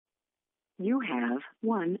You have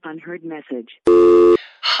one unheard message.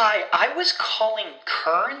 Hi, I was calling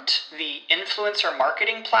Current, the influencer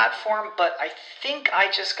marketing platform, but I think I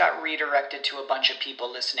just got redirected to a bunch of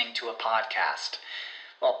people listening to a podcast.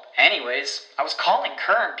 Well, anyways, I was calling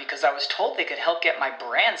Current because I was told they could help get my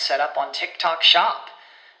brand set up on TikTok Shop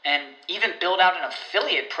and even build out an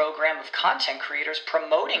affiliate program of content creators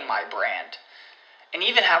promoting my brand. And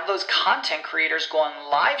even have those content creators go on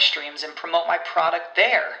live streams and promote my product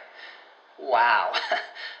there. Wow,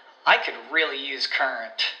 I could really use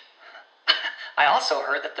Current. I also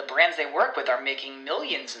heard that the brands they work with are making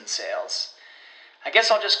millions in sales. I guess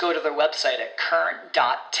I'll just go to their website at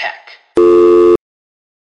current.tech.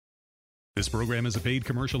 This program is a paid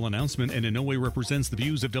commercial announcement and in no way represents the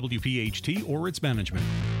views of WPHT or its management.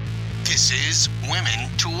 This is Women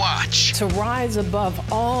to Watch. To rise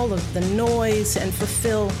above all of the noise and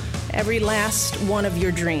fulfill every last one of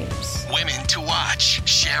your dreams. Women to Watch,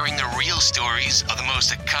 sharing the real stories of the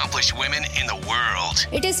most accomplished women in the world.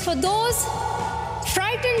 It is for those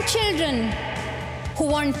frightened children who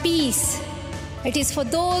want peace. It is for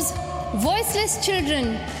those voiceless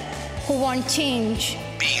children who want change.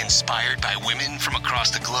 Be inspired by women from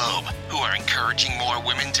across the globe who are encouraging more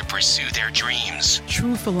women to pursue their dreams.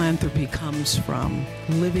 True philanthropy comes from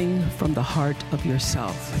living from the heart of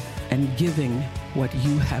yourself and giving what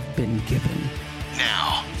you have been given.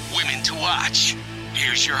 Now, Women to Watch.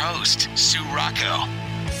 Here's your host, Sue Rocco.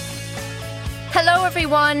 Hello,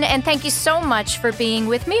 everyone, and thank you so much for being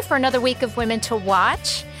with me for another week of Women to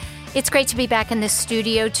Watch. It's great to be back in this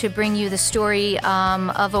studio to bring you the story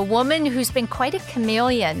of a woman who's been quite a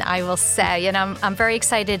chameleon, I will say, and I'm very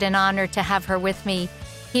excited and honored to have her with me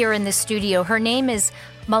here in the studio. Her name is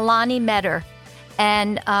Melanie Meador,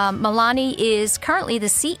 and Melanie is currently the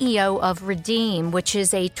CEO of Redeem, which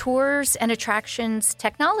is a tours and attractions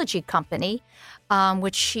technology company,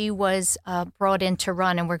 which she was brought in to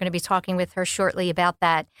run, and we're going to be talking with her shortly about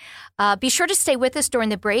that. Be sure to stay with us during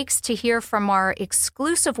the breaks to hear from our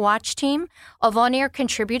exclusive watch team of on-air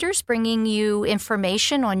contributors bringing you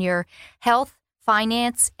information on your health,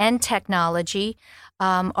 finance, and technology.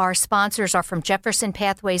 Our sponsors are from Jefferson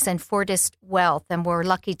Pathways and Fortis Wealth, and we're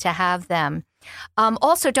lucky to have them.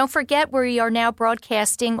 Also, don't forget we are now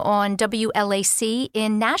broadcasting on WLAC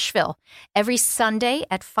in Nashville every Sunday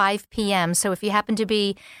at 5 p.m. So if you happen to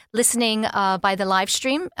be listening by the live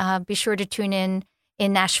stream, be sure to tune in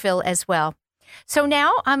Nashville as well. So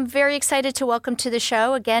now I'm very excited to welcome to the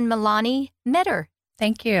show again, Melanie Meador.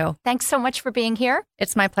 Thank you. Thanks so much for being here.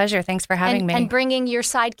 It's my pleasure. Thanks for having me. And bringing your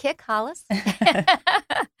sidekick, Hollis.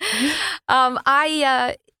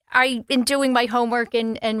 I've been doing my homework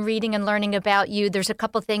and reading and learning about you. There's a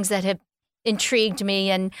couple things that have intrigued me,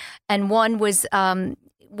 and one was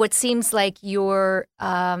what seems like your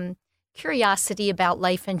curiosity about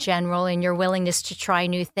life in general and your willingness to try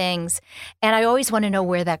new things. And I always want to know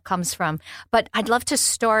where that comes from. But I'd love to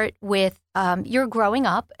start with your growing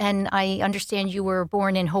up, and I understand you were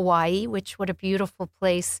born in Hawaii, which what a beautiful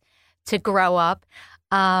place to grow up.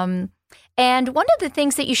 And one of the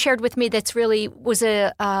things that you shared with me that's really was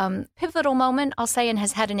a pivotal moment, I'll say, and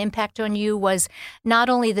has had an impact on you was not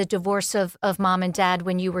only the divorce of mom and dad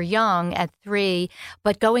when you were young at 3,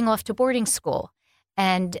 but going off to boarding school.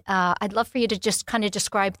 And I'd love for you to just kind of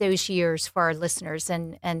describe those years for our listeners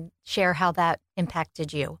and share how that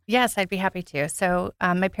impacted you. Yes, I'd be happy to. So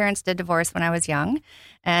my parents did divorce when I was young,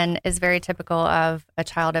 and is very typical of a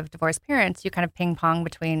child of divorced parents. You kind of ping pong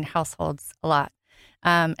between households a lot.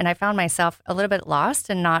 And I found myself a little bit lost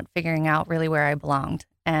and not figuring out really where I belonged.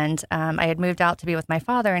 And I had moved out to be with my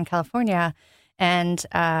father in California and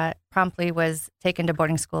promptly was taken to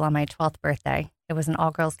boarding school on my 12th birthday. It was an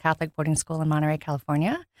all-girls Catholic boarding school in Monterey,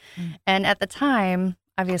 California. Mm. And at the time,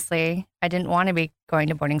 obviously, I didn't want to be going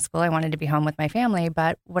to boarding school. I wanted to be home with my family.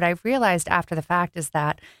 But what I've realized after the fact is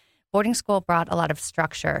that boarding school brought a lot of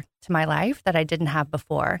structure to my life that I didn't have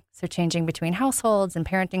before. So changing between households and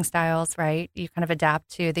parenting styles, right? You kind of adapt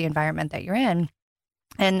to the environment that you're in.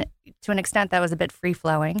 And to an extent, that was a bit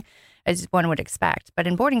free-flowing, as one would expect. But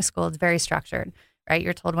in boarding school, it's very structured, right?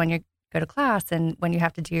 You're told when you go to class and when you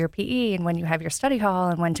have to do your PE and when you have your study hall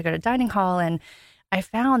and when to go to dining hall. And I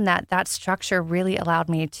found that that structure really allowed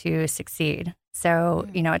me to succeed. So,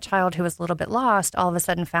 you know, a child who was a little bit lost all of a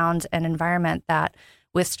sudden found an environment that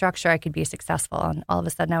with structure, I could be successful. And all of a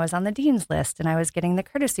sudden I was on the dean's list and I was getting the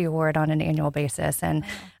courtesy award on an annual basis. And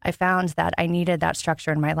I found that I needed that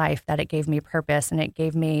structure in my life, that it gave me purpose and it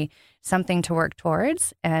gave me something to work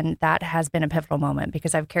towards. And that has been a pivotal moment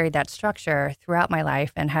because I've carried that structure throughout my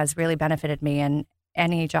life and has really benefited me. And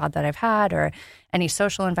any job that I've had or any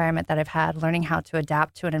social environment that I've had, learning how to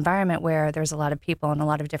adapt to an environment where there's a lot of people and a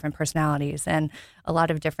lot of different personalities and a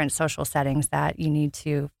lot of different social settings that you need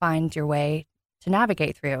to find your way to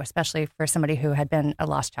navigate through, especially for somebody who had been a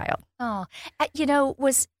lost child. Oh,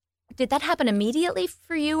 did that happen immediately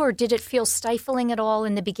for you, or did it feel stifling at all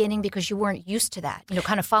in the beginning because you weren't used to that,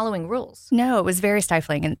 kind of following rules? No, it was very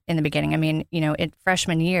stifling in the beginning. I mean,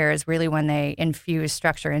 freshman year is really when they infuse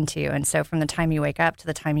structure into you. And so from the time you wake up to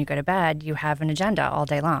the time you go to bed, you have an agenda all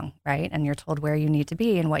day long, right? And you're told where you need to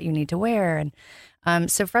be and what you need to wear. And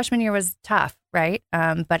so freshman year was tough, right?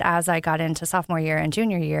 But as I got into sophomore year and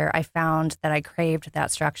junior year, I found that I craved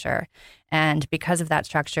that structure. And because of that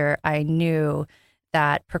structure, I knew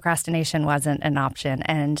that procrastination wasn't an option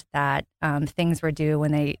and that things were due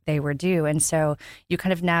when they were due. And so you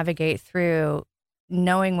kind of navigate through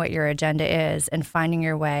knowing what your agenda is and finding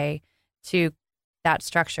your way to that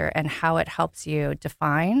structure and how it helps you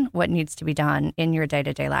define what needs to be done in your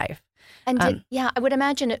day-to-day life. And I would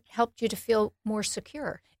imagine it helped you to feel more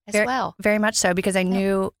secure as well. Very much so, because I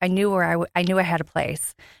knew where I knew I had a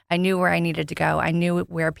place. I knew where I needed to go. I knew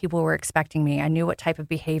where people were expecting me. I knew what type of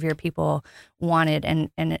behavior people wanted and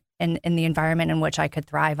in the environment in which I could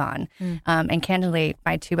thrive on. And candidly,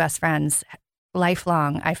 my two best friends,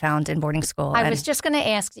 lifelong, I found in boarding school. I was just going to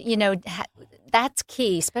ask, that's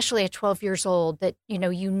key, especially at 12 years old, that,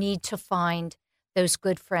 you need to find those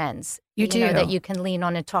good friends that you can lean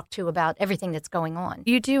on and talk to about everything that's going on.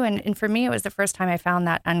 You do. And for me, it was the first time I found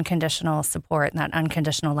that unconditional support and that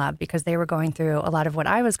unconditional love, because they were going through a lot of what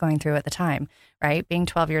I was going through at the time, right? Being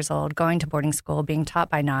 12 years old, going to boarding school, being taught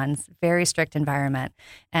by nuns, very strict environment.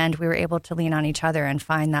 And we were able to lean on each other and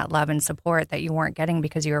find that love and support that you weren't getting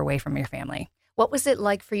because you were away from your family. What was it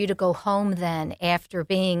like for you to go home then after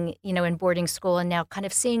being, in boarding school and now kind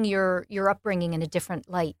of seeing your upbringing in a different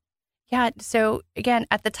light? Yeah. So again,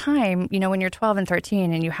 at the time, when you're 12 and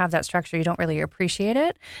 13 and you have that structure, you don't really appreciate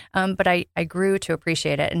it. But I grew to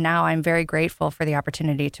appreciate it. And now I'm very grateful for the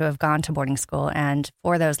opportunity to have gone to boarding school and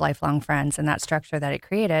for those lifelong friends and that structure that it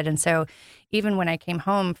created. And so even when I came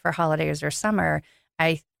home for holidays or summer,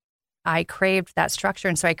 I craved that structure.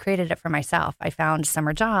 And so I created it for myself. I found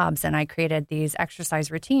summer jobs and I created these exercise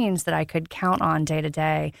routines that I could count on day to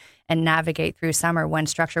day and navigate through summer. When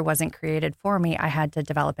structure wasn't created for me, I had to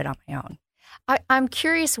develop it on my own. I'm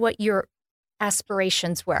curious what your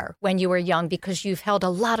aspirations were when you were young, because you've held a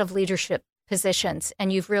lot of leadership positions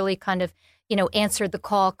and you've really kind of, answered the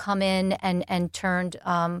call, come in and turned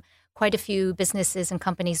quite a few businesses and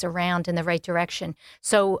companies around in the right direction.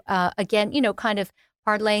 So again, kind of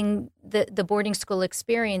parlaying the boarding school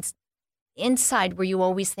experience, inside, were you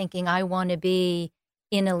always thinking, I want to be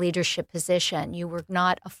in a leadership position? You were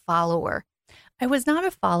not a follower. I was not a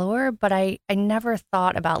follower, but I never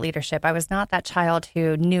thought about leadership. I was not that child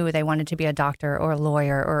who knew they wanted to be a doctor or a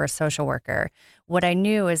lawyer or a social worker. What I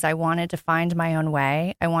knew is I wanted to find my own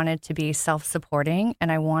way. I wanted to be self-supporting,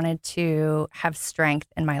 and I wanted to have strength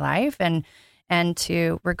in my life and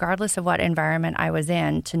to, regardless of what environment I was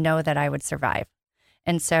in, to know that I would survive.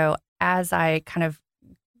 And so as I kind of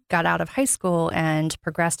got out of high school and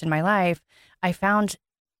progressed in my life, I found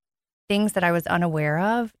things that I was unaware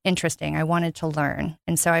of interesting. I wanted to learn.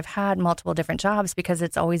 And so I've had multiple different jobs because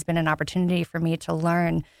it's always been an opportunity for me to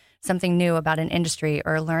learn something new about an industry,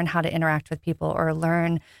 or learn how to interact with people, or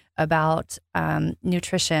learn about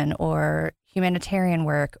nutrition or humanitarian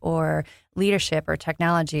work or leadership or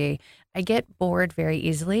technology. I get bored very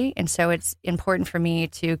easily. And so it's important for me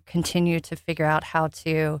to continue to figure out how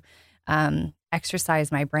to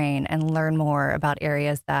exercise my brain and learn more about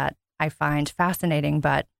areas that I find fascinating,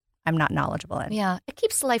 but I'm not knowledgeable in. Yeah, it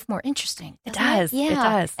keeps life more interesting. It does. Yeah, it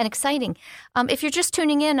does. And exciting. If you're just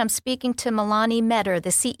tuning in, I'm speaking to Melanie Meador,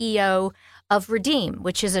 the CEO of Redeem,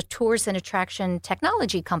 which is a tours and attraction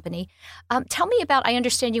technology company. Tell me about, I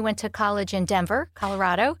understand you went to college in Denver,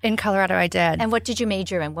 Colorado. In Colorado, I did. And what did you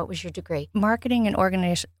major in? What was your degree? Marketing and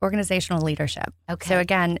organizational leadership. Okay. So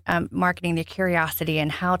again, marketing, the curiosity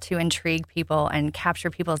and how to intrigue people and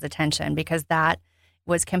capture people's attention, because that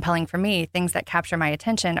was compelling for me. Things that capture my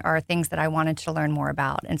attention are things that I wanted to learn more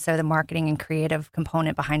about. And so the marketing and creative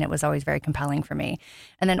component behind it was always very compelling for me.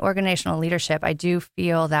 And then organizational leadership, I do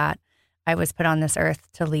feel that I was put on this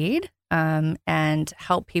earth to lead and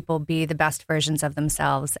help people be the best versions of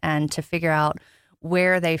themselves, and to figure out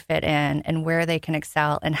where they fit in and where they can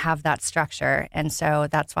excel and have that structure. And so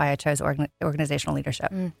that's why I chose organizational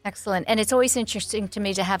leadership. Excellent. And it's always interesting to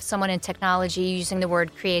me to have someone in technology using the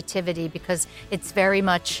word creativity, because it's very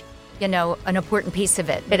much, an important piece of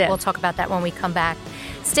it. It is. We'll talk about that when we come back.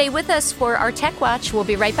 Stay with us for our Tech Watch. We'll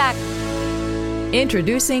be right back.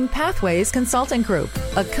 Introducing Pathways Consulting Group,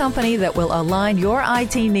 a company that will align your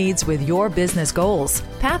IT needs with your business goals.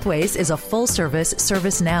 Pathways is a full-service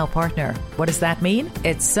ServiceNow partner. What does that mean?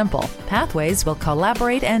 It's simple. Pathways will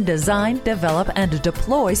collaborate and design, develop, and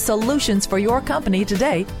deploy solutions for your company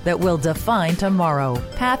today that will define tomorrow.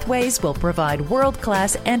 Pathways will provide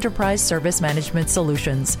world-class enterprise service management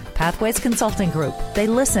solutions. Pathways Consulting Group. They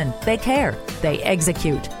listen, they care, they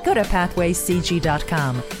execute. Go to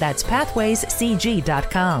pathwayscg.com. That's pathwayscg.com.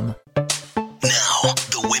 Now,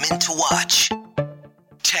 the women to watch.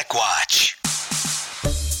 Tech Watch.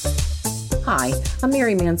 Hi, I'm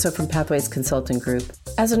Mary Manso from Pathways Consulting Group.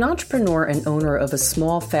 As an entrepreneur and owner of a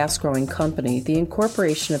small, fast-growing company, the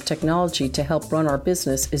incorporation of technology to help run our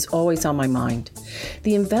business is always on my mind.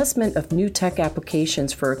 The investment of new tech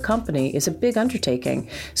applications for a company is a big undertaking,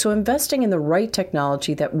 so investing in the right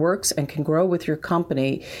technology that works and can grow with your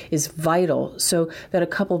company is vital so that a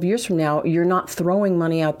couple of years from now, you're not throwing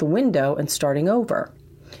money out the window and starting over.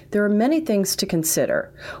 There are many things to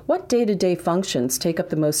consider. What day-to-day functions take up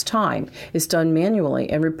the most time, is done manually,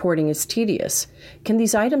 and reporting is tedious? Can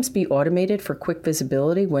these items be automated for quick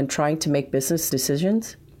visibility when trying to make business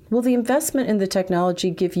decisions? Will the investment in the technology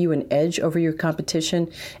give you an edge over your competition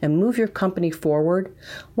and move your company forward?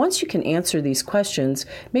 Once you can answer these questions,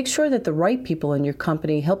 make sure that the right people in your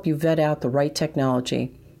company help you vet out the right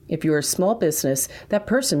technology. If you're a small business, that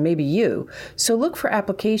person may be you. So look for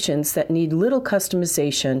applications that need little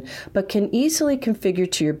customization but can easily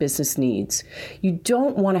configure to your business needs. You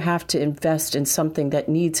don't want to have to invest in something that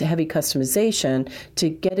needs heavy customization to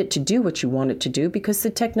get it to do what you want it to do, because the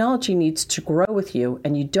technology needs to grow with you,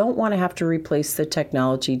 and you don't want to have to replace the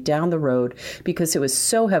technology down the road because it was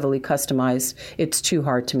so heavily customized it's too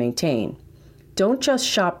hard to maintain. Don't just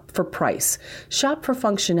shop for price. Shop for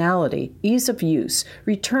functionality, ease of use,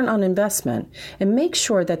 return on investment, and make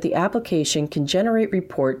sure that the application can generate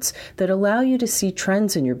reports that allow you to see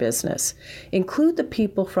trends in your business. Include the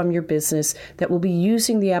people from your business that will be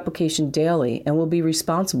using the application daily and will be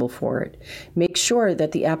responsible for it. Make sure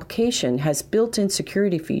that the application has built-in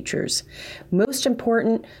security features. Most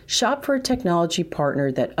important, shop for a technology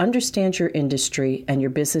partner that understands your industry and your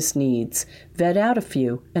business needs. Vet out a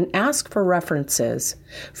few and ask for references.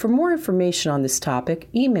 For more information on this topic,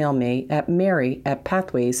 email me at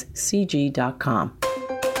mary@pathwayscg.com. Now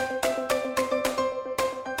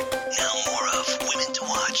more of Women to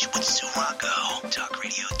Watch with Sue Rocco. Talk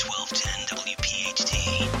Radio 1210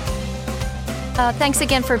 WPHT. Thanks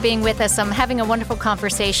again for being with us. I'm having a wonderful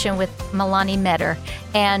conversation with Melanie Meador,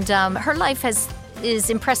 and her life is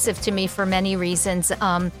impressive to me for many reasons.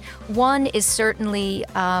 One is certainly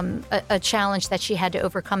a challenge that she had to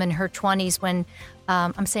overcome in her 20s when,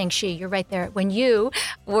 I'm saying she, you're right there, when you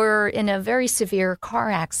were in a very severe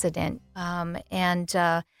car accident and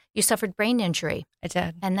you suffered brain injury. I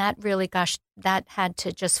did. And that really, that had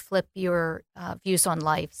to just flip your views on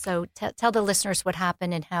life. So tell the listeners what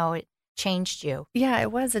happened and how it changed you. Yeah,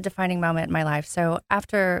 it was a defining moment in my life. So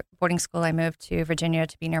after boarding school, I moved to Virginia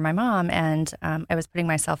to be near my mom, and I was putting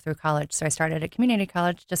myself through college. So I started at community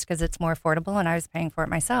college just because it's more affordable, and I was paying for it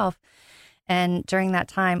myself. And during that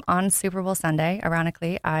time, on Super Bowl Sunday,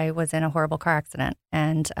 ironically, I was in a horrible car accident,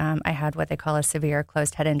 and I had what they call a severe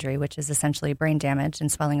closed head injury, which is essentially brain damage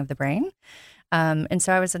and swelling of the brain. And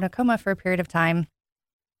so I was in a coma for a period of time.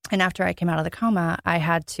 And after I came out of the coma, I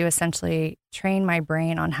had to essentially train my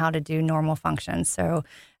brain on how to do normal functions. So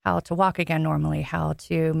how to walk again normally, how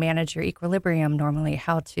to manage your equilibrium normally,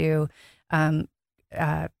 how to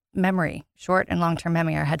memory, short and long-term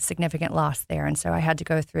memory. I had significant loss there. And so I had to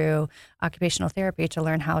go through occupational therapy to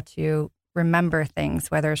learn how to remember things,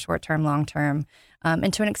 whether short-term, long-term.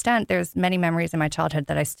 And to an extent, there's many memories in my childhood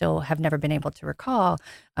that I still have never been able to recall.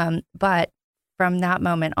 But from that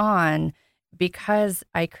moment on, because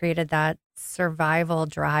I created that survival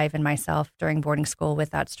drive in myself during boarding school with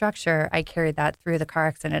that structure, I carried that through the car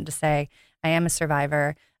accident to say, I am a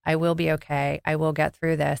survivor. I will be okay. I will get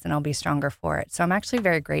through this and I'll be stronger for it. So I'm actually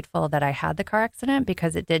very grateful that I had the car accident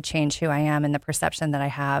because it did change who I am and the perception that I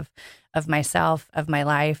have of myself, of my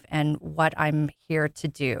life, and what I'm here to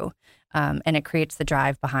do. And it creates the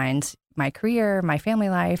drive behind my career, my family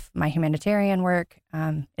life, my humanitarian work.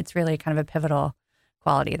 It's really kind of a pivotal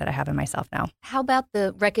quality that I have in myself now. How about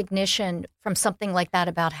the recognition from something like that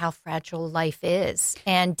about how fragile life is?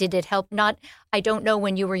 And did it help? I don't know,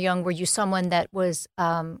 when you were young, were you someone that was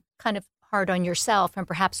kind of hard on yourself and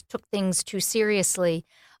perhaps took things too seriously?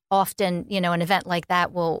 Often, an event like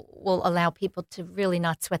that will allow people to really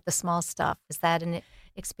not sweat the small stuff. Is that an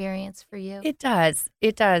experience for you? It does.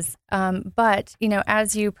 But,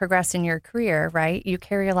 as you progress in your career, right, you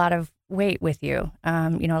carry a lot of weight with you. A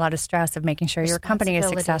lot of stress of making sure your company is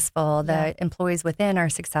successful, the employees within are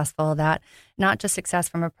successful, that not just success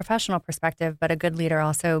from a professional perspective, but a good leader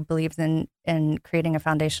also believes in creating a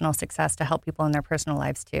foundational success to help people in their personal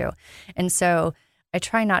lives too. And so I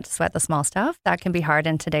try not to sweat the small stuff. That can be hard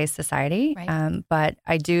in today's society. Right. But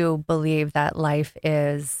I do believe that life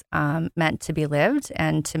is meant to be lived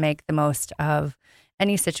and to make the most of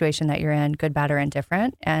any situation that you're in, good, bad, or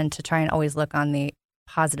indifferent, and to try and always look on the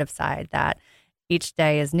positive side, that each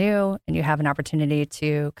day is new and you have an opportunity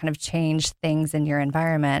to kind of change things in your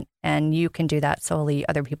environment, and you can do that solely.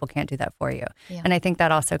 Other people can't do that for you. Yeah. And I think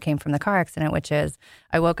that also came from the car accident, which is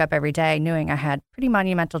I woke up every day knowing I had pretty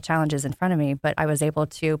monumental challenges in front of me, but I was able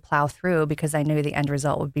to plow through because I knew the end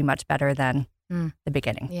result would be much better than the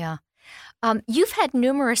beginning. Yeah. You've had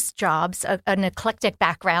numerous jobs, an eclectic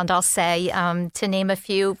background, I'll say, to name a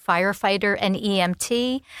few: firefighter and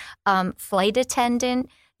EMT, flight attendant,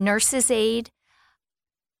 nurse's aide.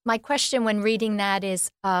 My question when reading that is,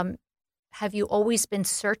 have you always been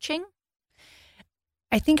searching?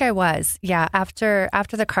 I think I was. Yeah. After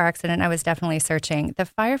the car accident, I was definitely searching. The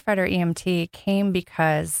firefighter EMT came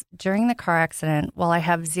because during the car accident, while I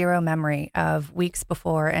have zero memory of weeks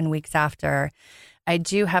before and weeks after, I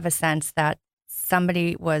do have a sense that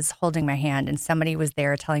somebody was holding my hand and somebody was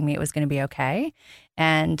there telling me it was going to be okay.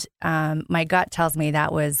 And my gut tells me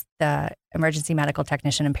that was the emergency medical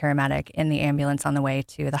technician and paramedic in the ambulance on the way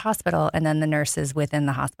to the hospital, and then the nurses within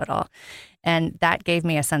the hospital. And that gave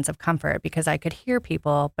me a sense of comfort because I could hear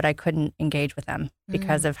people, but I couldn't engage with them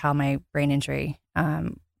because of how my brain injury,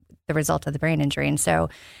 the result of the brain injury. And so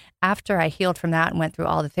after I healed from that and went through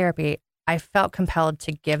all the therapy, I felt compelled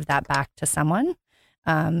to give that back to someone.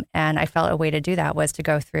 And I felt a way to do that was to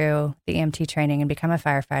go through the EMT training and become a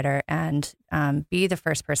firefighter and be the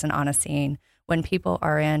first person on a scene when people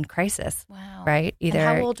are in crisis. Wow. Right? And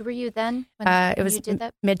how old were you then when it was you did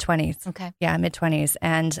that? Mid-20s. Okay. Yeah, mid-20s.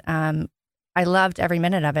 And I loved every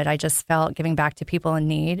minute of it. I just felt giving back to people in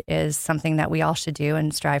need is something that we all should do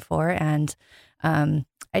and strive for. And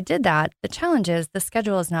I did that. The challenge is the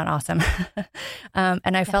schedule is not awesome.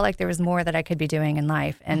 And I felt like there was more that I could be doing in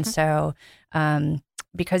life. And so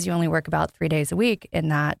because you only work about 3 days a week in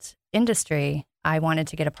that industry, I wanted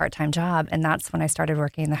to get a part-time job. And that's when I started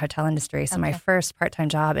working in the hotel industry. So my first part-time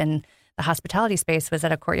job in the hospitality space was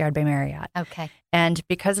at a Courtyard Bay Marriott. Okay. And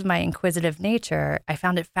because of my inquisitive nature, I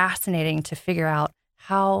found it fascinating to figure out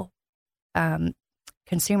how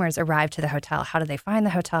consumers arrive to the hotel. How do they find the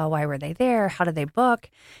hotel? Why were they there? How do they book?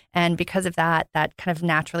 And because of that, that kind of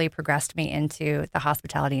naturally progressed me into the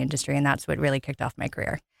hospitality industry. And that's what really kicked off my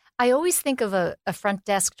career. I always think of a front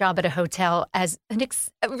desk job at a hotel as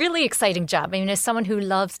a really exciting job. I mean, as someone who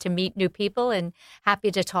loves to meet new people and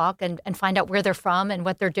happy to talk and find out where they're from and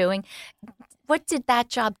what they're doing. What did that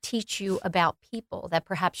job teach you about people that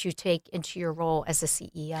perhaps you take into your role as a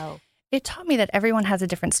CEO? It taught me that everyone has a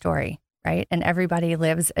different story, right? And everybody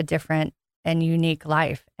lives a different and unique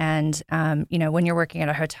life. And, when you're working at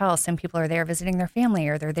a hotel, some people are there visiting their family,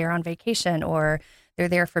 or they're there on vacation, or they're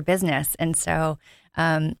there for business. And so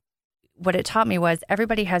what it taught me was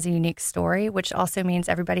everybody has a unique story, which also means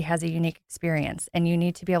everybody has a unique experience. And you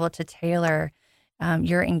need to be able to tailor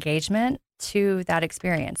your engagement to that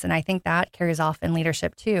experience. And I think that carries off in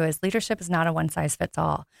leadership too, is leadership is not a one size fits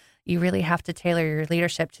all. You really have to tailor your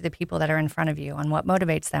leadership to the people that are in front of you on what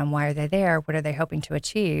motivates them, why are they there, what are they hoping to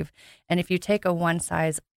achieve. And if you take a one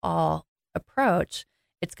size all approach,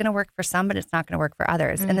 it's going to work for some, but it's not going to work for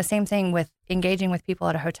others. And the same thing with engaging with people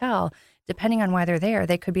at a hotel. Depending on why they're there,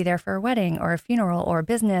 they could be there for a wedding or a funeral or a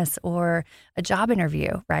business or a job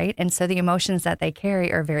interview, right? And so the emotions that they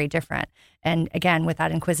carry are very different. And again, with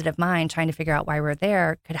that inquisitive mind, trying to figure out why we're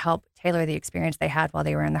there could help tailor the experience they had while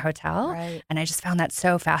they were in the hotel. Right. And I just found that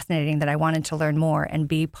so fascinating that I wanted to learn more and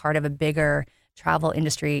be part of a bigger travel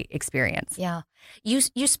industry experience. Yeah.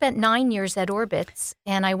 You spent 9 years at Orbitz,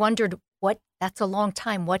 and I wondered that's a long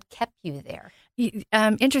time. What kept you there?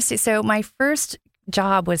 Interesting. So my first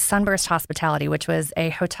job was Sunburst Hospitality, which was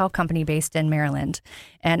a hotel company based in Maryland.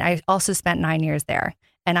 And I also spent 9 years there.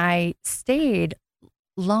 And I stayed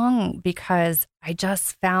long because I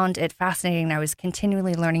just found it fascinating. I was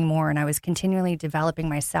continually learning more, and I was continually developing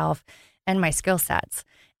myself and my skill sets.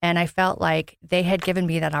 And I felt like they had given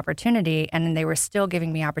me that opportunity, and they were still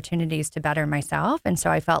giving me opportunities to better myself. And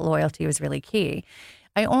so I felt loyalty was really key.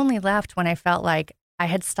 I only left when I felt like I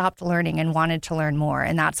had stopped learning and wanted to learn more.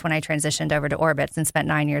 And that's when I transitioned over to Orbitz and spent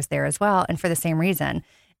 9 years there as well. And for the same reason,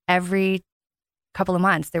 every couple of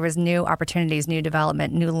months, there was new opportunities, new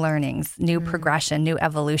development, new learnings, new progression, new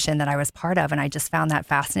evolution that I was part of. And I just found that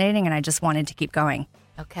fascinating, and I just wanted to keep going.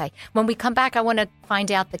 Okay. When we come back, I want to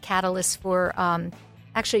find out the catalyst for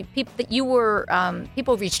actually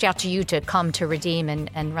people reached out to you to come to Redeem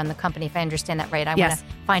and run the company, if I understand that right. I want to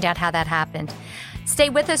find out how that happened. Stay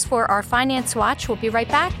with us for our Finance Watch. We'll be right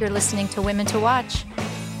back. You're listening to Women to Watch.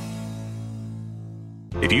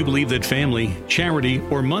 If you believe that family, charity,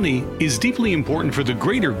 or money is deeply important for the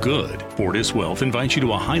greater good, Fortis Wealth invites you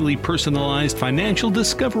to a highly personalized financial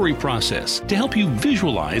discovery process to help you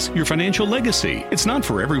visualize your financial legacy. It's not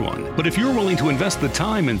for everyone, but if you're willing to invest the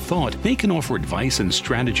time and thought, they can offer advice and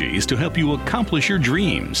strategies to help you accomplish your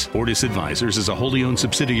dreams. Fortis Advisors is a wholly owned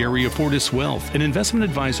subsidiary of Fortis Wealth, an investment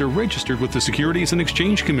advisor registered with the Securities and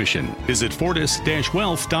Exchange Commission. Visit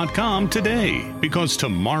fortis-wealth.com today, because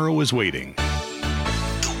tomorrow is waiting.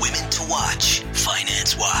 Women to Watch,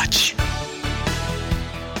 Finance Watch.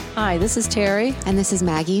 Hi, this is Terry. And this is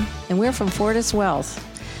Maggie. And we're from Fortis Wealth.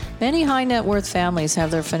 Many high net worth families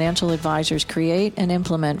have their financial advisors create and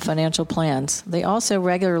implement financial plans. They also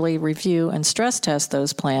regularly review and stress test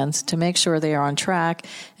those plans to make sure they are on track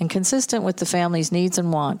and consistent with the family's needs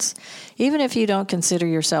and wants. Even if you don't consider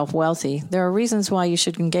yourself wealthy, there are reasons why you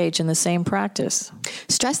should engage in the same practice.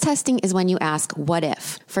 Stress testing is when you ask, what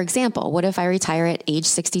if? For example, what if I retire at age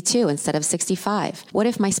 62 instead of 65? What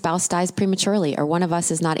if my spouse dies prematurely or one of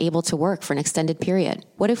us is not able to work for an extended period?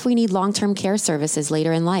 What if we need long-term care services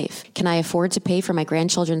later in life? Can I afford to pay for my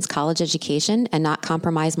grandchildren's college education and not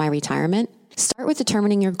compromise my retirement? Start with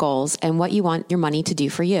determining your goals and what you want your money to do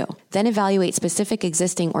for you. Then evaluate specific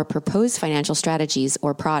existing or proposed financial strategies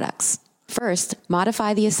or products. First,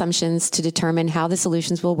 modify the assumptions to determine how the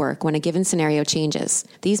solutions will work when a given scenario changes.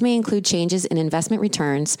 These may include changes in investment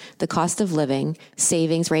returns, the cost of living,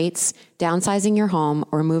 savings rates, downsizing your home,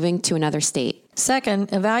 or moving to another state.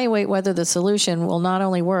 Second, evaluate whether the solution will not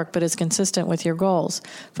only work but is consistent with your goals.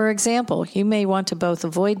 For example, you may want to both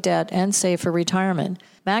avoid debt and save for retirement.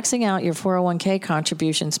 Maxing out your 401k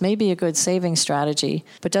contributions may be a good saving strategy,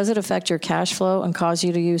 but does it affect your cash flow and cause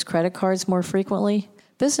you to use credit cards more frequently?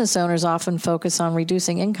 Business owners often focus on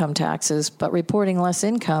reducing income taxes, but reporting less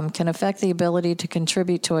income can affect the ability to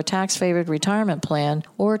contribute to a tax-favored retirement plan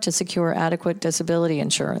or to secure adequate disability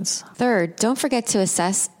insurance. Third, don't forget to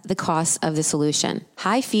assess the cost of the solution.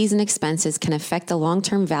 High fees and expenses can affect the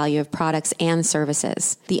long-term value of products and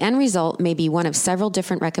services. The end result may be one of several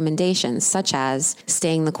different recommendations, such as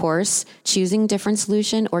staying the course, choosing a different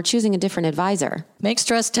solution, or choosing a different advisor. Make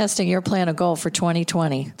stress testing your plan a goal for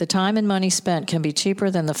 2020. The time and money spent can be cheaper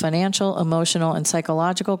than the financial, emotional, and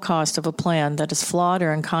psychological cost of a plan that is flawed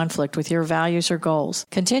or in conflict with your values or goals.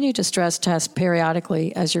 Continue to stress test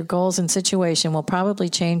periodically, as your goals and situation will probably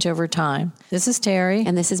change over time. This is Terry.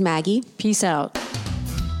 And this is Maggie. Peace out.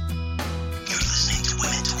 You're listening to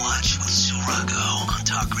Women to Watch with Sue Rocco on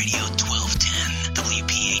Talk Radio 1210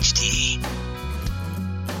 WPHT.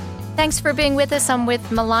 Thanks for being with us. I'm with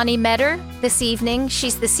Milani Metter this evening.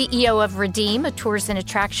 She's the CEO of Redeem, a tours and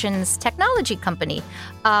attractions technology company,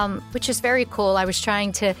 which is very cool. I was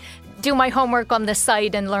trying to do my homework on the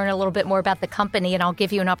site and learn a little bit more about the company, and I'll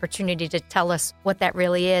give you an opportunity to tell us what that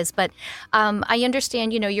really is. But I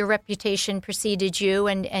understand, your reputation preceded you,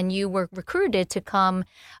 and you were recruited to come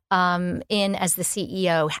in as the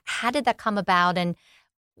CEO. How did that come about? And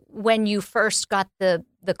when you first got the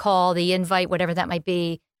call, the invite, whatever that might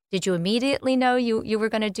be, did you immediately know you were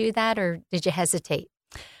going to do that, or did you hesitate?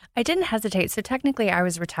 I didn't hesitate. So technically, I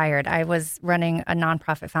was retired. I was running a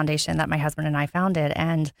nonprofit foundation that my husband and I founded.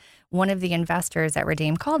 And one of the investors at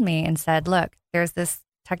Redeem called me and said, look, there's this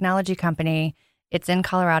technology company. It's in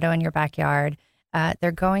Colorado in your backyard.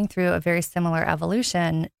 They're going through a very similar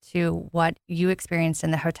evolution to what you experienced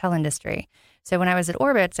in the hotel industry. So when I was at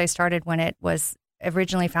Orbitz, I started when it was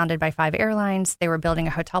originally founded by 5 airlines. They were building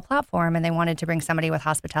a hotel platform and they wanted to bring somebody with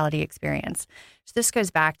hospitality experience. So this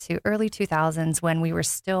goes back to early 2000s when we were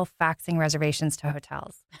still faxing reservations to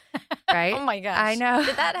hotels, right? Oh my gosh. I know.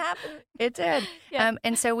 Did that happen? It did. Yeah.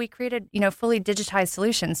 And so we created, fully digitized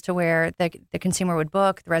solutions to where the consumer would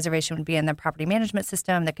book, the reservation would be in the property management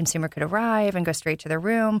system, the consumer could arrive and go straight to their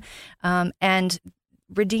room. And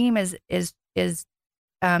Redeem is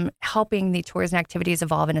helping the tours and activities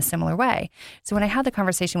evolve in a similar way. So when I had the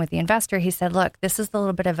conversation with the investor, he said, look, this is a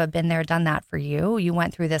little bit of a been there, done that for you. You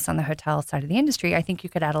went through this on the hotel side of the industry. I think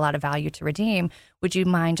you could add a lot of value to Redeem. Would you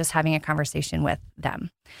mind just having a conversation with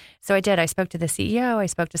them? So I did. I spoke to the CEO. I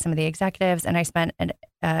spoke to some of the executives, and I spent an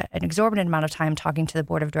exorbitant amount of time talking to the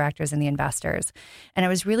board of directors and the investors. And I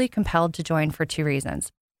was really compelled to join for 2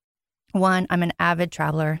 reasons. One, I'm an avid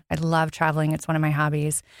traveler. I love traveling. It's one of my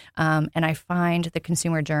hobbies. And I find the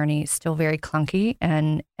consumer journey still very clunky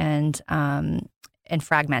and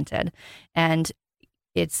fragmented. And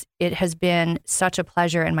it has been such a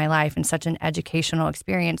pleasure in my life and such an educational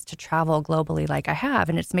experience to travel globally like I have,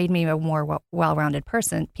 and it's made me a more well-rounded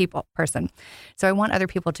person. So I want other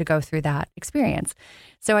people to go through that experience.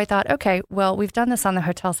 So I thought, okay, well, we've done this on the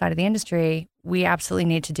hotel side of the industry. We absolutely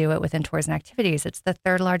need to do it within tours and activities. It's the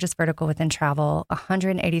third largest vertical within travel.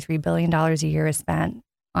 $183 billion a year is spent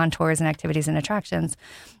on tours and activities and attractions.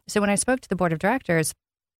 So when I spoke to the board of directors,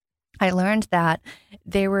 I learned that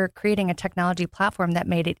they were creating a technology platform that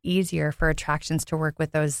made it easier for attractions to work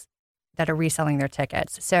with those that are reselling their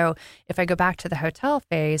tickets. So if I go back to the hotel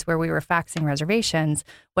phase where we were faxing reservations,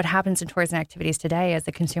 what happens in tours and activities today is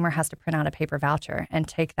the consumer has to print out a paper voucher and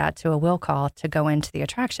take that to a will call to go into the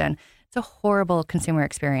attraction. It's a horrible consumer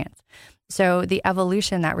experience. So the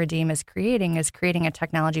evolution that Redeem is creating a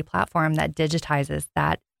technology platform that digitizes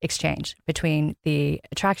that exchange between the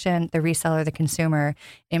attraction, the reseller, the consumer,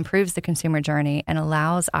 improves the consumer journey, and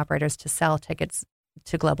allows operators to sell tickets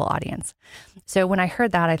to global audience. So when I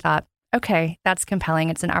heard that, I thought, okay, that's compelling.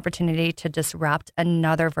 It's an opportunity to disrupt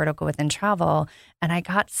another vertical within travel. And I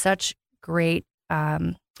got such great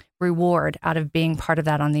reward out of being part of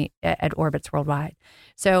that at Orbitz Worldwide.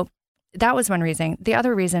 So that was one reason. The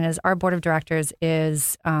other reason is our board of directors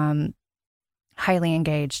is highly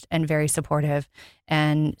engaged and very supportive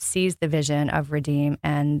and sees the vision of Redeem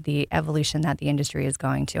and the evolution that the industry is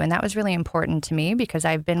going to. And that was really important to me because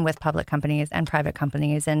I've been with public companies and private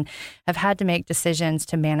companies and have had to make decisions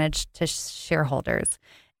to manage to shareholders.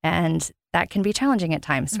 And that can be challenging at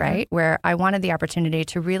times, right? Where I wanted the opportunity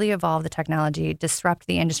to really evolve the technology, disrupt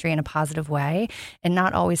the industry in a positive way, and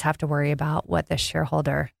not always have to worry about what the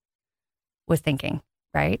shareholder was thinking.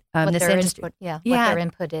 Right. What their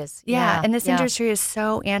input is. Yeah. And this industry is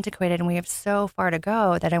so antiquated and we have so far to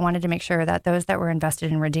go that I wanted to make sure that those that were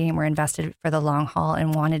invested in Redeem were invested for the long haul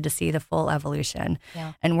and wanted to see the full evolution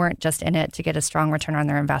and weren't just in it to get a strong return on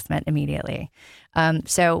their investment immediately.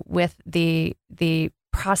 So with the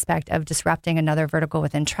prospect of disrupting another vertical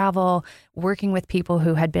within travel, working with people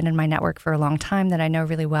who had been in my network for a long time that I know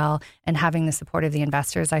really well, and having the support of the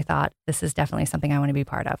investors, I thought this is definitely something I want to be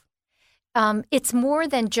part of. It's more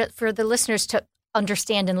than just for the listeners to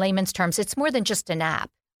understand in layman's terms. It's more than just an app,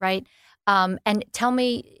 right? And tell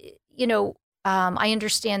me, I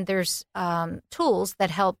understand there's tools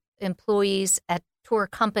that help employees at tour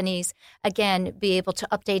companies, again, be able to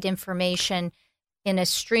update information in a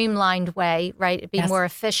streamlined way, right? Be more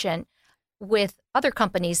efficient with other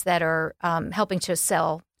companies that are helping to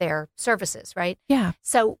sell their services, right? Yeah.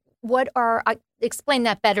 So explain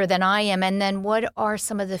that better than I am. And then what are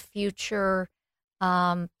some of the future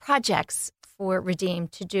projects for Redeem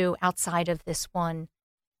to do outside of this one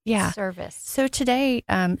service? So today,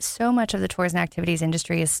 so much of the tours and activities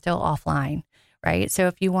industry is still offline, right? So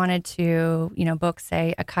if you wanted to, book,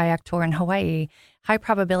 say, a kayak tour in Hawaii, high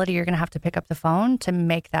probability you're going to have to pick up the phone to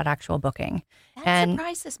make that actual booking. That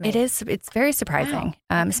surprises me. It's very surprising,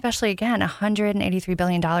 especially, again, $183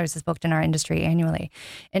 billion is booked in our industry annually.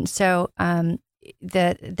 And so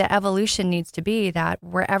the evolution needs to be that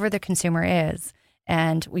wherever the consumer is,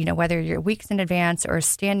 and whether you're weeks in advance or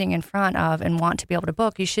standing in front of and want to be able to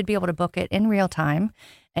book, you should be able to book it in real time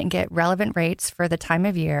and get relevant rates for the time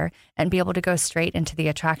of year and be able to go straight into the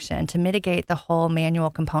attraction to mitigate the whole manual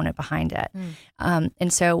component behind it.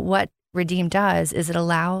 And so what Redeem does is it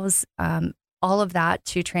allows all of that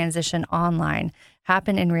to transition online,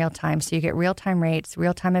 happen in real time. So you get real-time rates,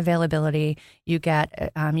 real-time availability. You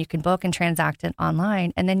get you can book and transact it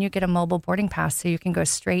online, and then you get a mobile boarding pass so you can go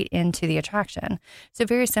straight into the attraction. So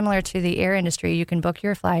very similar to the air industry, you can book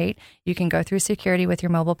your flight, you can go through security with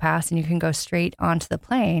your mobile pass, and you can go straight onto the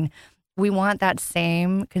plane. We want that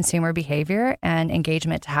same consumer behavior and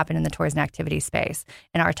engagement to happen in the tours and activities space,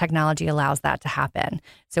 and our technology allows that to happen.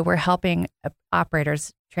 So we're helping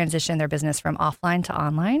operators transition their business from offline to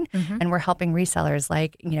online, and we're helping resellers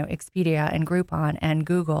like Expedia and Groupon and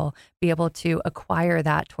Google be able to acquire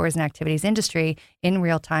that tours and activities industry in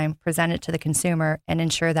real time, present it to the consumer, and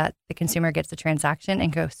ensure that the consumer gets the transaction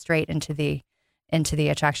and go straight into the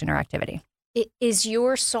attraction or activity. Is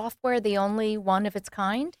your software the only one of its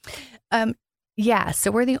kind? Yeah. So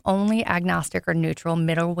we're the only agnostic or neutral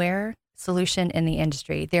middleware solution in the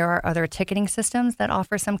industry. There are other ticketing systems that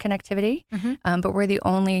offer some connectivity, but we're the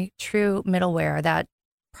only true middleware that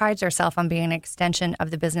prides ourselves on being an extension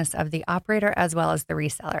of the business of the operator as well as the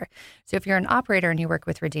reseller. So if you're an operator and you work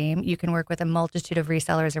with Redeem, you can work with a multitude of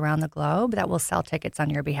resellers around the globe that will sell tickets on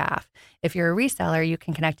your behalf. If you're a reseller, you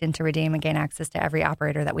can connect into Redeem and gain access to every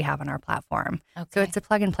operator that we have on our platform. Okay. So it's a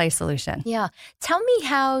plug-and-play solution. Yeah. Tell me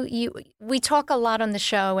how we talk a lot on the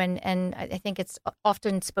show, and I think it's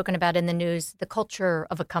often spoken about in the news, the culture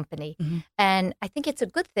of a company. Mm-hmm. And I think it's a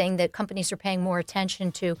good thing that companies are paying more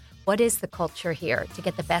attention to what is the culture here to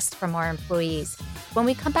get the best from our employees. When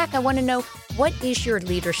we come back, I want to know, what is your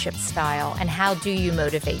leadership style and how do you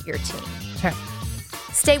motivate your team? Sure.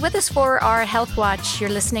 Stay with us for our Health Watch. You're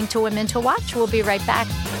listening to Women to Watch. We'll be right back.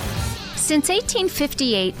 Since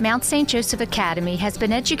 1858, Mount St. Joseph Academy has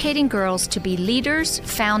been educating girls to be leaders,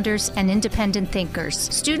 founders, and independent thinkers.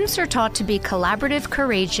 Students are taught to be collaborative,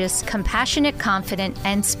 courageous, compassionate, confident,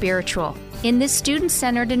 and spiritual. In this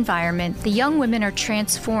student-centered environment, the young women are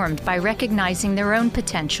transformed by recognizing their own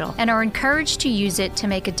potential and are encouraged to use it to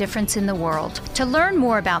make a difference in the world. To learn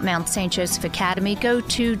more about Mount St. Joseph Academy, go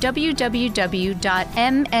to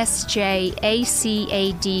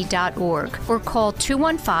www.msjacad.org or call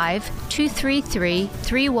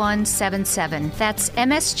 215-233-3177. That's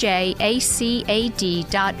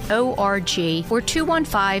msjacad.org or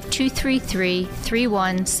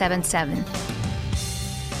 215-233-3177.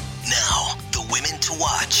 Now, the Women to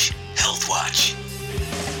Watch, Health Watch.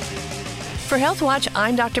 For Health Watch,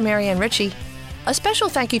 I'm Dr. Marianne Ritchie. A special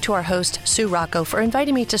thank you to our host, Sue Rocco, for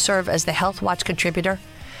inviting me to serve as the Health Watch contributor.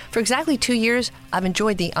 For exactly 2 years, I've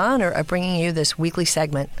enjoyed the honor of bringing you this weekly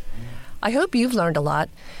segment. I hope you've learned a lot,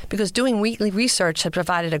 because doing weekly research has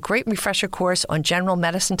provided a great refresher course on general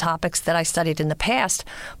medicine topics that I studied in the past,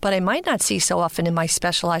 but I might not see so often in my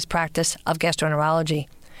specialized practice of gastroenterology.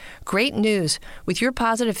 Great news. With your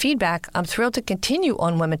positive feedback, I'm thrilled to continue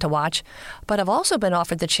on Women to Watch, but I've also been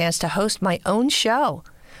offered the chance to host my own show.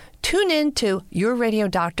 Tune in to Your Radio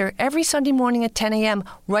Doctor every Sunday morning at 10 a.m.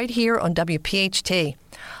 right here on WPHT.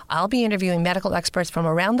 I'll be interviewing medical experts from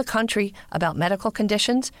around the country about medical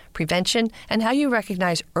conditions, prevention, and how you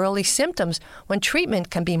recognize early symptoms when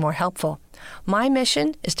treatment can be more helpful. My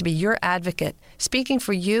mission is to be your advocate, speaking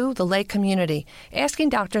for you, the lay community, asking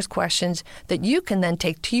doctors questions that you can then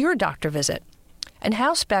take to your doctor visit. And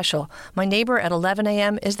how special, my neighbor at 11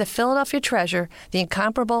 a.m. is the Philadelphia treasure, the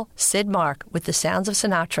incomparable Sid Mark with the sounds of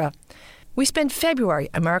Sinatra. We spend February,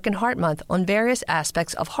 American Heart Month, on various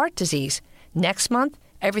aspects of heart disease. Next month,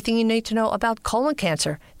 everything you need to know about colon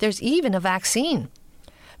cancer. There's even a vaccine.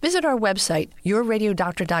 Visit our website,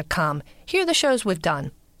 yourradiodoctor.com. Hear the shows we've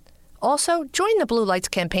done. Also, join the Blue Lights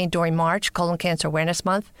campaign during March, Colon Cancer Awareness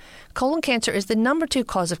Month. Colon cancer is the number 2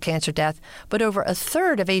 cause of cancer death, but over a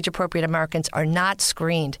third of age-appropriate Americans are not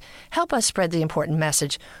screened. Help us spread the important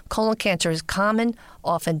message. Colon cancer is common,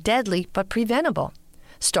 often deadly, but preventable.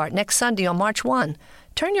 Start next Sunday on March 1.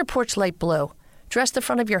 Turn your porch light blue. Dress the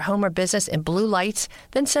front of your home or business in blue lights,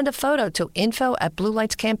 then send a photo to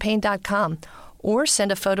info@bluelightscampaign.com. Or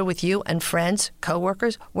send a photo with you and friends,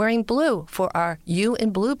 coworkers, wearing blue for our You in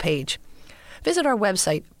Blue page. Visit our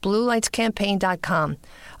website, bluelightscampaign.com.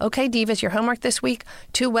 Okay, divas, your homework this week,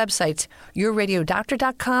 2 websites,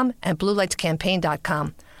 yourradiodoctor.com and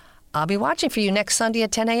bluelightscampaign.com. I'll be watching for you next Sunday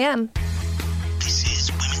at 10 a.m. This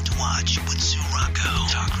is Women to Watch with Sue Rocco.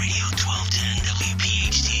 Talk Radio 1210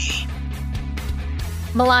 WPHT.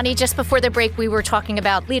 Milani, just before the break, we were talking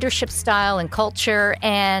about leadership style and culture.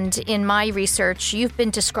 And in my research, you've been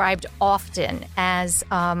described often as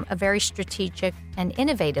a very strategic and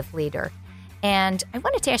innovative leader. And I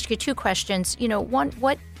wanted to ask you 2 questions. You know, one,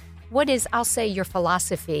 what is, I'll say, your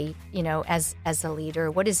philosophy, you know, as a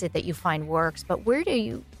leader? What is it that you find works? But where do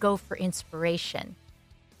you go for inspiration,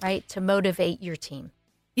 right, to motivate your team?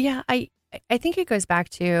 Yeah, I think it goes back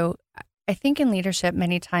to, I think in leadership,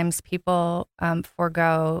 many times people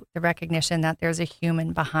forego the recognition that there's a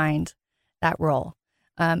human behind that role.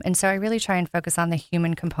 And so I really try and focus on the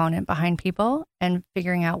human component behind people and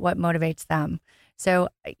figuring out what motivates them. So,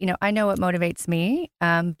 you know, I know what motivates me,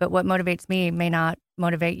 but what motivates me may not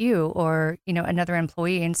motivate you or, you know, another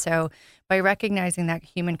employee. And so by recognizing that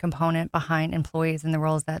human component behind employees and the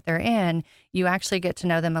roles that they're in, you actually get to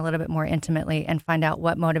know them a little bit more intimately and find out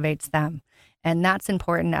what motivates them. And that's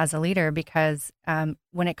important as a leader because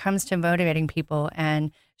when it comes to motivating people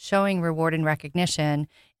and showing reward and recognition,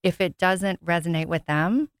 if it doesn't resonate with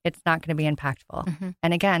them, it's not going to be impactful. Mm-hmm.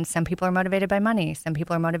 And again, some people are motivated by money. Some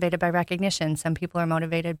people are motivated by recognition. Some people are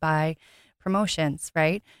motivated by promotions,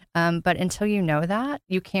 right? But until you know that,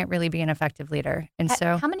 you can't really be an effective leader. And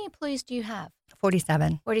so, how many employees do you have?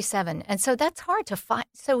 47. 47. And so that's hard to find.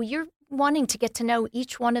 So you're wanting to get to know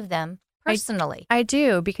each one of them personally? I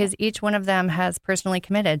do, because each one of them has personally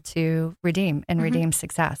committed to redeem and redeem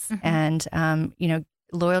success. And,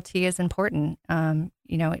 loyalty is important.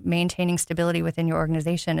 Maintaining stability within your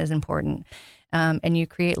organization is important. And you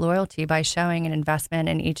create loyalty by showing an investment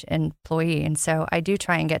in each employee. And so I do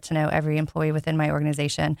try and get to know every employee within my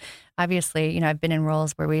organization. Obviously, I've been in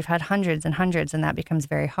roles where we've had hundreds and hundreds, and that becomes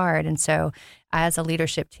very hard. And so as a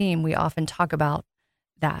leadership team, we often talk about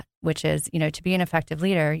that, which is, to be an effective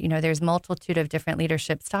leader, there's multitude of different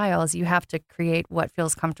leadership styles. You have to create what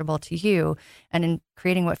feels comfortable to you. And in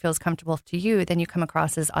creating what feels comfortable to you, then you come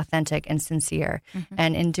across as authentic and sincere.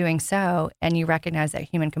 And in doing so, and you recognize that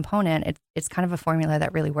human component, it's kind of a formula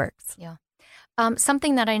that really works. Yeah.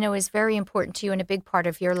 Something that I know is very important to you and a big part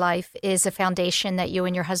of your life is a foundation that you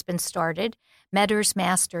and your husband started, Medders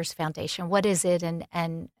Masters Foundation. What is it,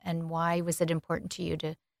 and why was it important to you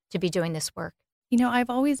to be doing this work? I've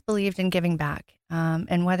always believed in giving back.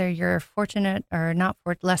 And whether you're fortunate or not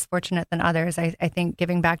less fortunate than others, I think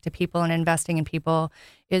giving back to people and investing in people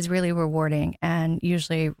is really rewarding and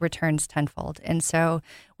usually returns tenfold. And so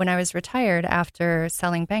when I was retired after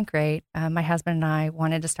selling Bankrate, my husband and I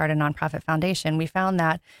wanted to start a nonprofit foundation. We found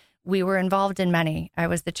that we were involved in many. I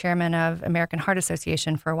was the chairman of American Heart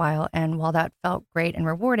Association for a while. And while that felt great and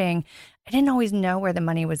rewarding, I didn't always know where the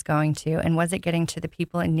money was going to and was it getting to the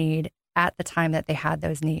people in need at the time that they had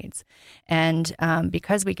those needs. And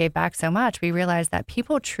because we gave back so much, we realized that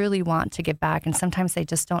people truly want to give back, and sometimes they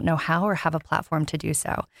just don't know how or have a platform to do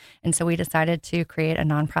so. And so we decided to create a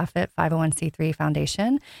nonprofit 501c3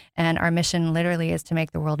 foundation, and our mission literally is to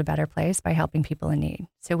make the world a better place by helping people in need.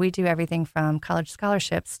 So we do everything from college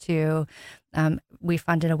scholarships to we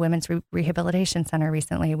funded a women's rehabilitation center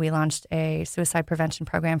recently. We launched a suicide prevention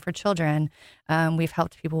program for children. We've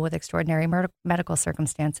helped people with extraordinary medical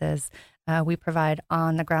circumstances. We provide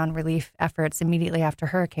on-the-ground relief efforts immediately after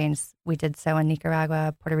hurricanes. We did so in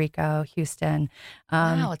Nicaragua, Puerto Rico, Houston.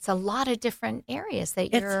 Wow, it's a lot of different areas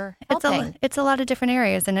that you're helping. It's a lot of different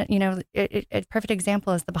areas. And, a perfect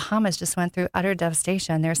example is the Bahamas just went through utter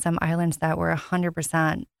devastation. There's some islands that were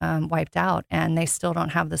 100% wiped out, and they still don't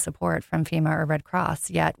have the support from FEMA or Red Cross.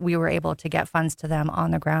 Yet we were able to get funds to them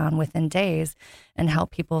on the ground within days and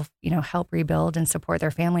help people, help rebuild and support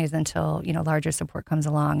their families until, larger support comes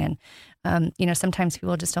along. And sometimes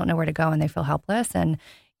people just don't know where to go and they feel helpless. And,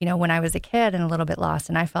 when I was a kid and a little bit lost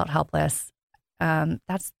and I felt helpless,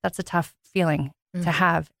 that's a tough feeling to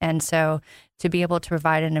have. And so to be able to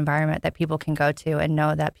provide an environment that people can go to and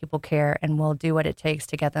know that people care and will do what it takes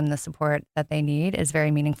to get them the support that they need is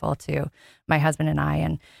very meaningful to my husband and I.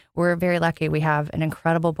 And we're very lucky. We have an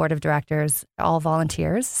incredible board of directors, all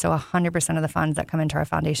volunteers. So 100% of the funds that come into our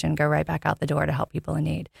foundation go right back out the door to help people in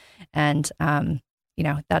need. And,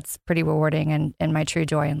 that's pretty rewarding and my true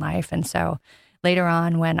joy in life. And so later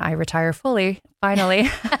on, when I retire fully, finally,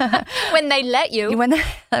 when they let you,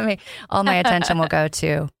 all my attention will go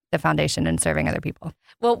to the foundation and serving other people.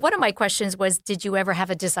 Well, one of my questions was, did you ever have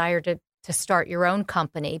a desire to start your own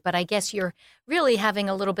company? But I guess you're really having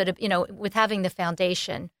a little bit of, with having the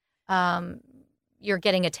foundation, you're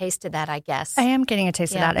getting a taste of that, I guess. I am getting a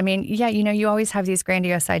taste of that. I mean, you always have these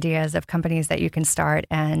grandiose ideas of companies that you can start,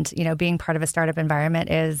 and, being part of a startup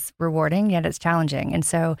environment is rewarding, yet it's challenging. And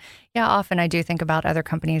so, often I do think about other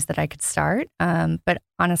companies that I could start. But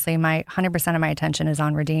honestly, my 100% of my attention is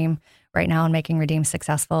on Redeem right now and making Redeem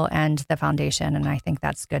successful and the foundation. And I think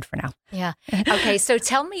that's good for now. Yeah. Okay. So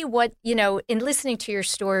tell me what, in listening to your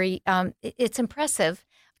story, it's impressive.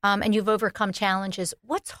 And you've overcome challenges.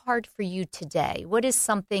 What's hard for you today? What is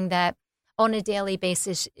something that on a daily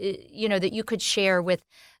basis, that you could share with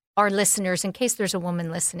our listeners in case there's a woman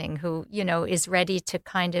listening who, is ready to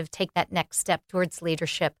kind of take that next step towards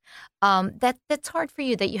leadership, that's hard for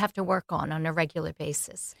you that you have to work on a regular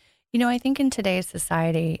basis? I think in today's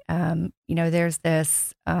society, there's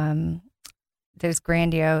this there's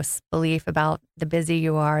grandiose belief about the busier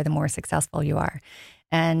you are, the more successful you are.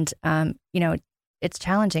 And, it's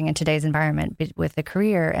challenging in today's environment with a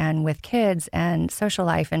career and with kids and social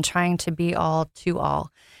life and trying to be all to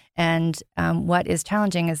all. And what is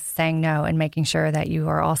challenging is saying no and making sure that you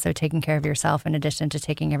are also taking care of yourself in addition to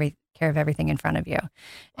taking care of everything in front of you.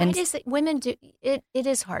 And why is it women do it? It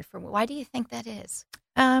is hard for women. Why do you think that is?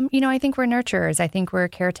 I think we're nurturers. I think we're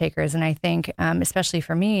caretakers. And I think, especially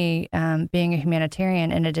for me, being a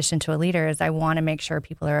humanitarian in addition to a leader, is I want to make sure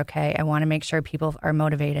people are okay. I want to make sure people are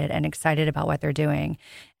motivated and excited about what they're doing.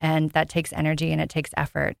 And that takes energy and it takes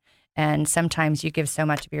effort. And sometimes you give so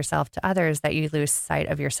much of yourself to others that you lose sight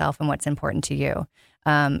of yourself and what's important to you.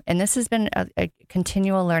 And this has been a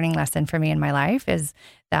continual learning lesson for me in my life, is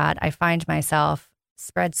that I find myself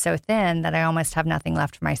spread so thin that I almost have nothing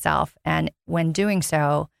left for myself. And when doing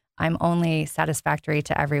so, I'm only satisfactory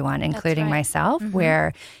to everyone, including myself,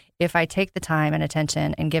 where if I take the time and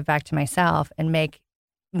attention and give back to myself and make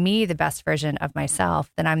me the best version of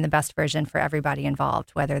myself, then I'm the best version for everybody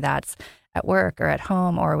involved, whether that's at work or at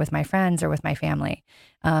home or with my friends or with my family.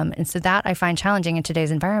 And so that I find challenging in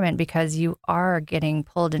today's environment because you are getting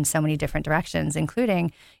pulled in so many different directions,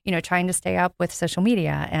 including, trying to stay up with social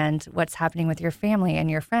media and what's happening with your family and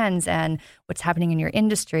your friends and what's happening in your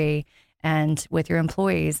industry and with your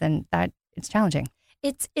employees. And that it's challenging.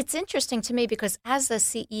 It's interesting to me because as a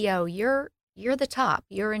CEO, you're the top,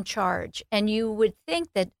 you're in charge. And you would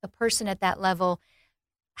think that a person at that level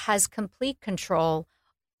has complete control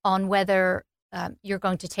on whether you're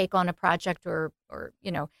going to take on a project or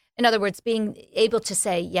in other words, being able to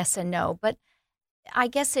say yes and no. But I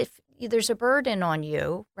guess if there's a burden on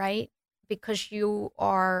you, right, because you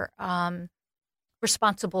are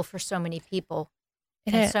responsible for so many people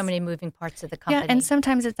and so many moving parts of the company. Yeah, and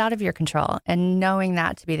sometimes it's out of your control. And knowing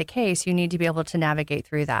that to be the case, you need to be able to navigate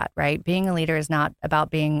through that, right? Being a leader is not about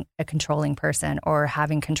being a controlling person or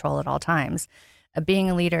having control at all times. Being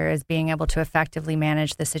a leader is being able to effectively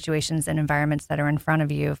manage the situations and environments that are in front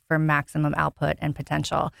of you for maximum output and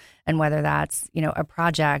potential. And whether that's, a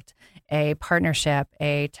project, a partnership,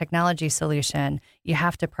 a technology solution, you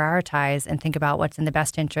have to prioritize and think about what's in the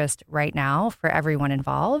best interest right now for everyone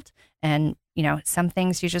involved. And, some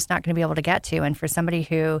things you're just not going to be able to get to. And for somebody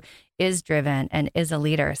who is driven and is a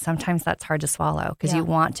leader, sometimes that's hard to swallow because you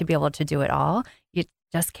want to be able to do it all. You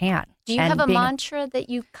just can't. Do you have a mantra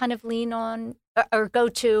that you kind of lean on or go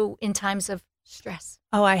to in times of stress?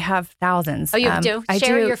 Oh, I have thousands. Oh, you do?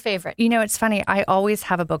 Share your favorite. It's funny. I always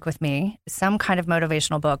have a book with me, some kind of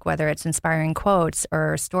motivational book, whether it's inspiring quotes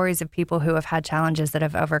or stories of people who have had challenges that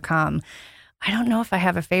have overcome. I don't know if I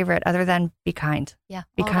have a favorite other than be kind. Yeah.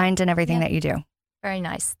 Be kind in everything that you do. Very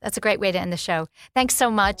nice. That's a great way to end the show. Thanks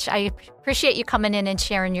so much. I appreciate you coming in and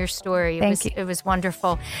sharing your story. It was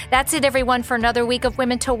wonderful. That's it, everyone, for another week of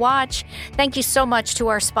Women to Watch. Thank you so much to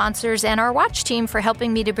our sponsors and our watch team for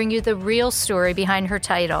helping me to bring you the real story behind her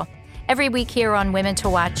title. Every week here on Women to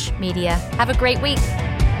Watch Media. Have a great week.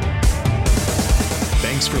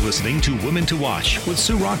 Thanks for listening to Women to Watch with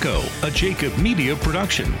Sue Rocco, a Jacob Media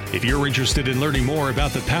production. If you're interested in learning more about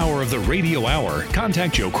the power of the radio hour,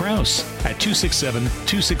 contact Joe Kraus at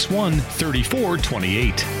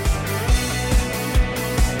 267-261-3428.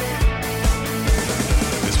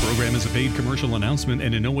 This program is a paid commercial announcement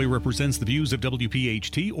and in no way represents the views of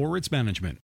WPHT or its management.